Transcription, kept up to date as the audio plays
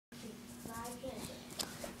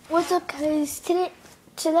What's up, guys? Today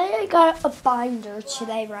I got a binder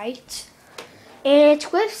today, right? And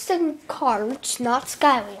it's with some cards, not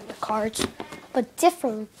Skylander cards, but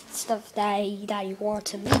different stuff that you want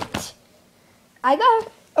to meet. I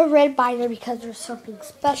got a red binder because there's something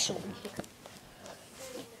special in here.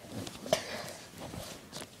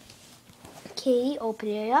 Okay, open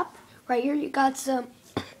it up. Right here you got some.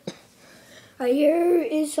 Right here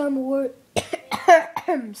is some word.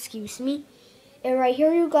 Excuse me. And right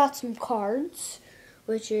here you got some cards,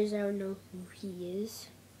 which is, I don't know who he is.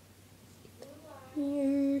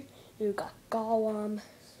 Here you got Gollum.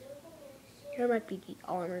 Here might be the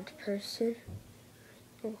armored person.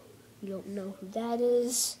 Oh, you don't know who that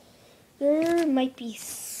is. There might be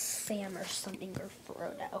Sam or something, or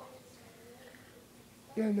Frodo.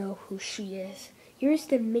 You don't know who she is. Here's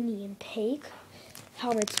the Minion Pig.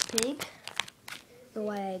 How it's big. The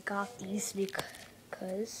way I got these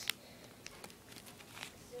because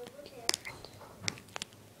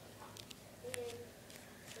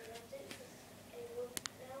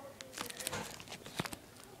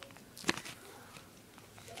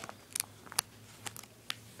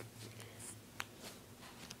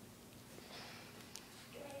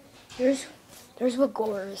there's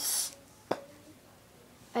Wagoras.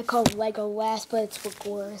 I call it Legolas, but it's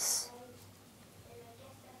Wagoras.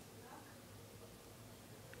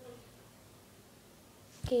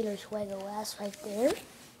 Okay, there's Legolas right there.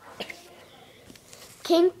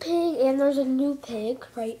 King Pig, and there's a new pig,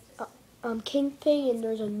 right? King Pig, and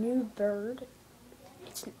there's a new bird.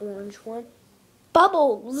 It's an orange one.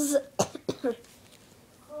 Bubbles!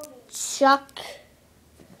 Chuck,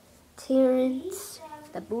 Terrence,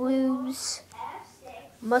 the Blues,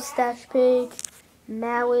 Mustache Pig,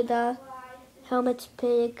 Malida, Helmet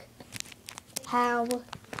Pig, Hal,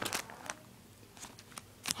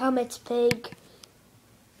 Helmet Pig,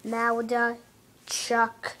 Malida,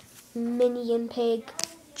 Chuck, Minion Pig,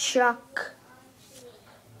 Chuck,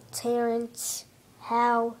 Terrence,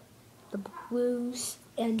 Hal, the Blues,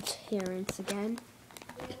 and Terrence again.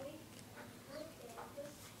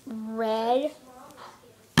 Red,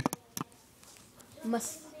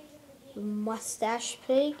 Mustache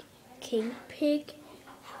Pig, King Pig,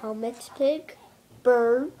 Helmet Pig,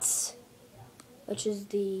 Birds, which is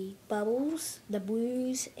the Bubbles, the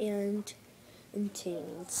Blues, and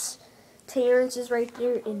Terrence. Terrence is right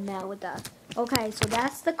there in Malida. Okay, so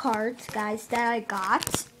that's the cards, guys, that I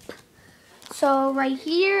got. So right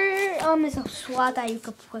here is a slot that you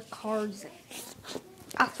could put cards in.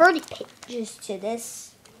 30 pages to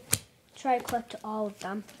this. Try to collect all of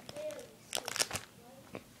them.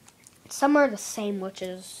 Some are the same, which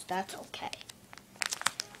is, that's okay.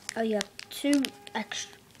 Oh, you have 2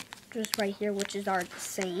 extras right here, which are the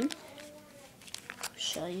same. I'll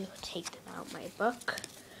show you. Take them out my book.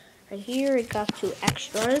 Right here, it got 2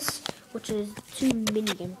 extras, which is 2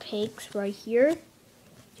 Minion Pigs right here.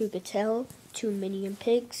 You could tell, 2 Minion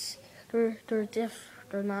Pigs. They're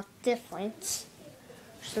not different.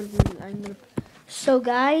 So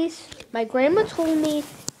guys, my grandma told me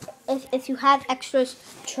if you have extras,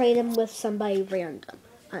 trade them with somebody random.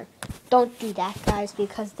 Don't do that, guys,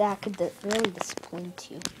 because that could really disappoint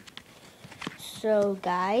you. So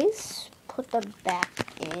guys, put them back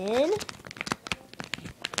in.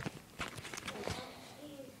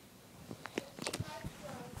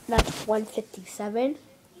 That's 157.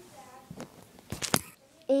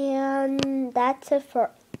 And that's it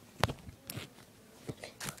for...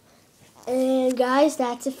 And guys,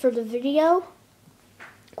 that's it for the video.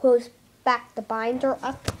 Close back the binder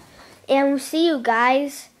up. And we'll see you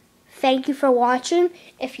guys. Thank you for watching.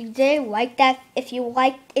 If you did like that, if you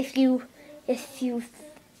liked this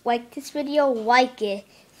video, like it.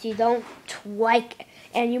 If you don't, like it.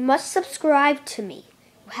 And you must subscribe to me.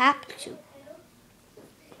 You have to.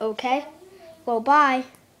 Okay? Well, bye.